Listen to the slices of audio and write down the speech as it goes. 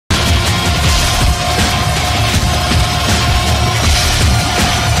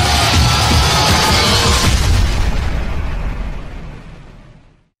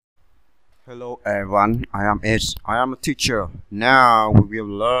everyone, I am H. I am a teacher. Now we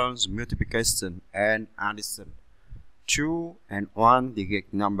will learn multiplication and addition. 2 and 1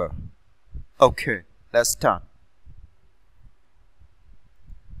 digit number. Okay, let's start.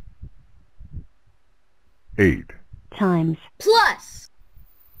 8 times plus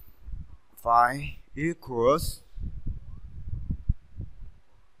 5 equals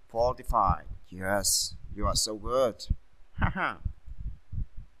 45. Yes, you are so good. Haha.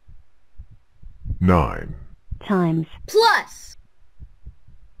 9 times plus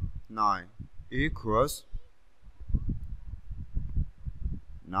 9 equals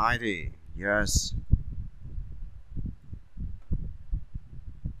 90. Yes.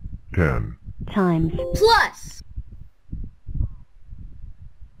 10 times plus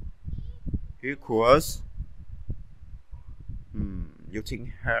Equals. You think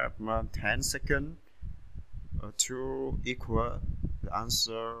have 10 seconds to equal the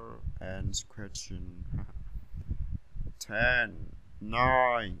answer and question. 10,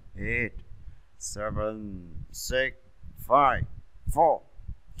 9, 8, 7, 6, 5, 4,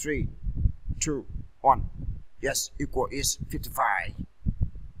 3, 2, 1. Yes, equal is 55.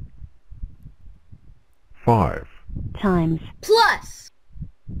 5 times plus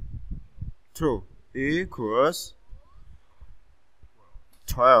 2 equals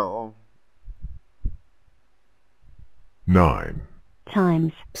 12. 9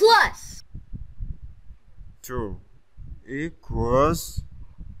 times plus 2 equals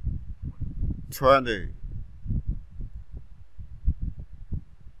 20.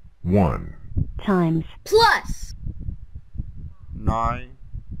 1 times plus 9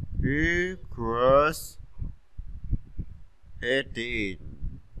 equals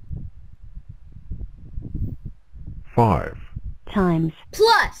 18. 5 times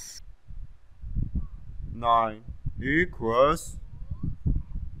plus 9 equals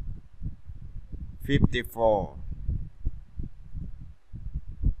 54.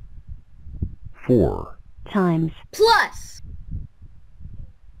 4 times plus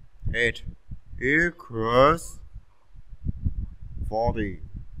 8 equals 40.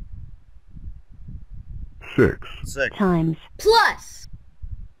 6 6 times plus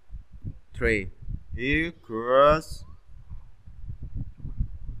 3 equals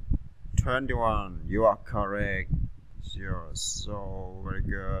 21. You are correct. You're so very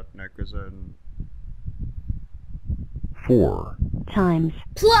good. Next question. 4 times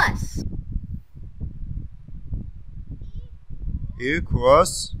plus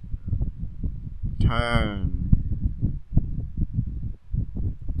Equals 10.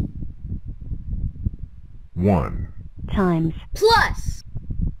 1 times plus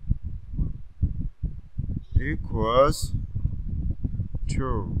Equals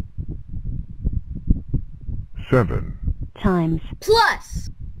 2. 7 times plus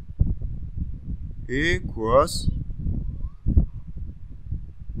Equals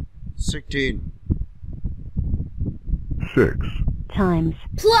 16. 6 times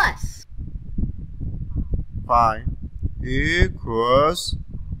plus 5 equals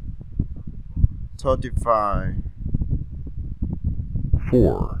 35.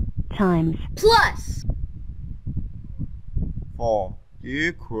 4 times plus 4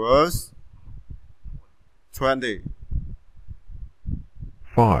 equals 20.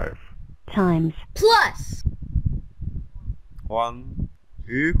 5 times plus 1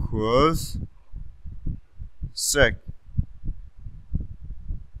 equals 6.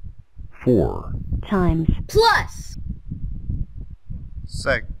 4 times plus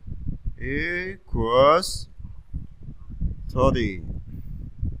 6 equals 30.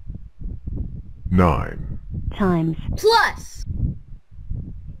 9 times plus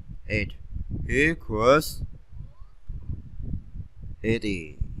 8 equals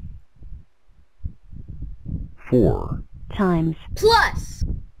 80. 4 times plus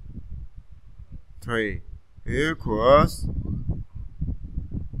 3 equals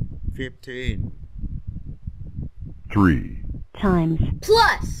 15. 3 times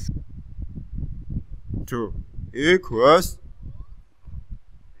plus 2 equals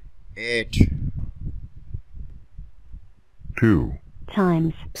 8. 2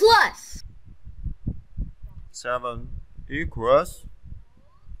 times plus 7 equals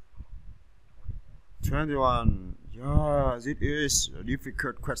 21. Yes, it is a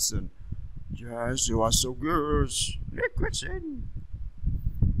difficult question. Yes, you are so good. Next question.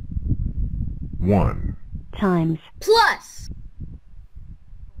 1 times plus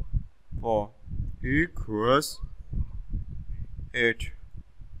 4 equals 8.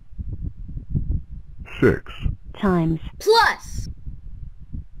 6 times plus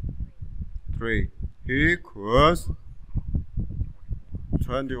 3 equals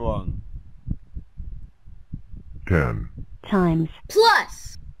 21. 10 times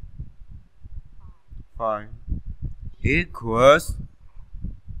plus 5 equals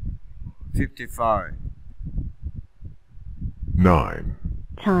 55. 9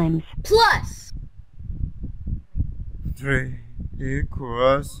 times plus 3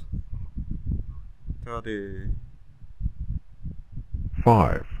 equals 30.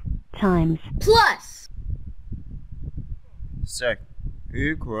 5 times plus 6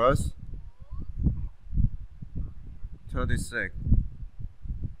 equals 36.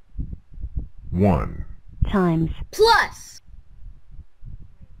 1 times plus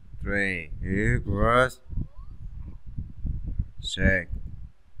 3 equals 6.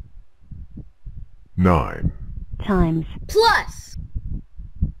 9 times plus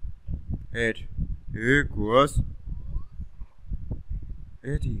 8 equals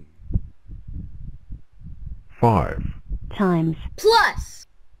 80. 5 times plus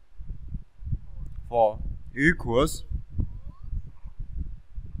 4 equals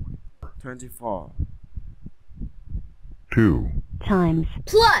 24. 2 times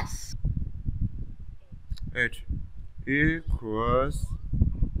plus 8 equals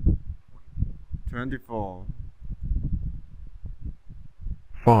 24.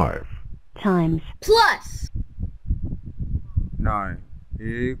 5 times plus 9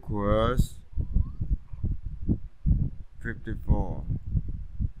 equals 54.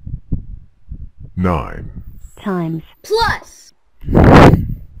 9 times plus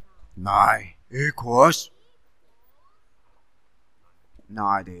 9 equals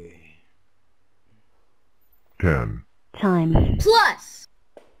 90. 10 times plus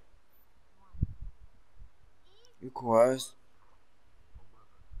Equals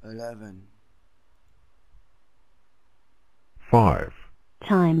 11. 5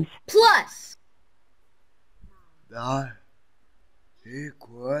 times plus 9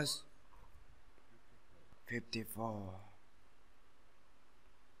 equals 54.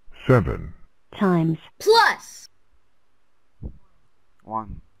 7 times plus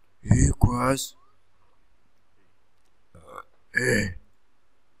 1 equals 8.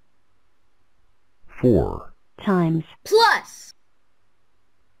 4 times plus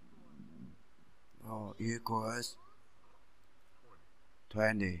 4 equals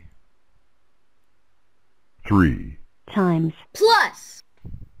 20. 3 times plus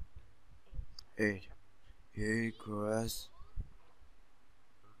 8 equals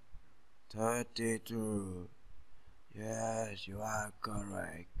 32. Yes, you are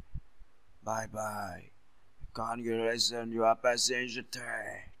correct. Bye bye. Congratulations, you are passing the test.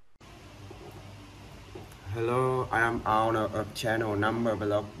 Hello, I am owner of channel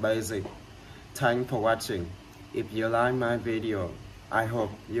Numberblock Basic. Thanks for watching. If you like my video, I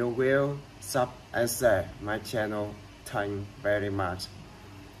hope you will sub and share my channel. Thanks very much.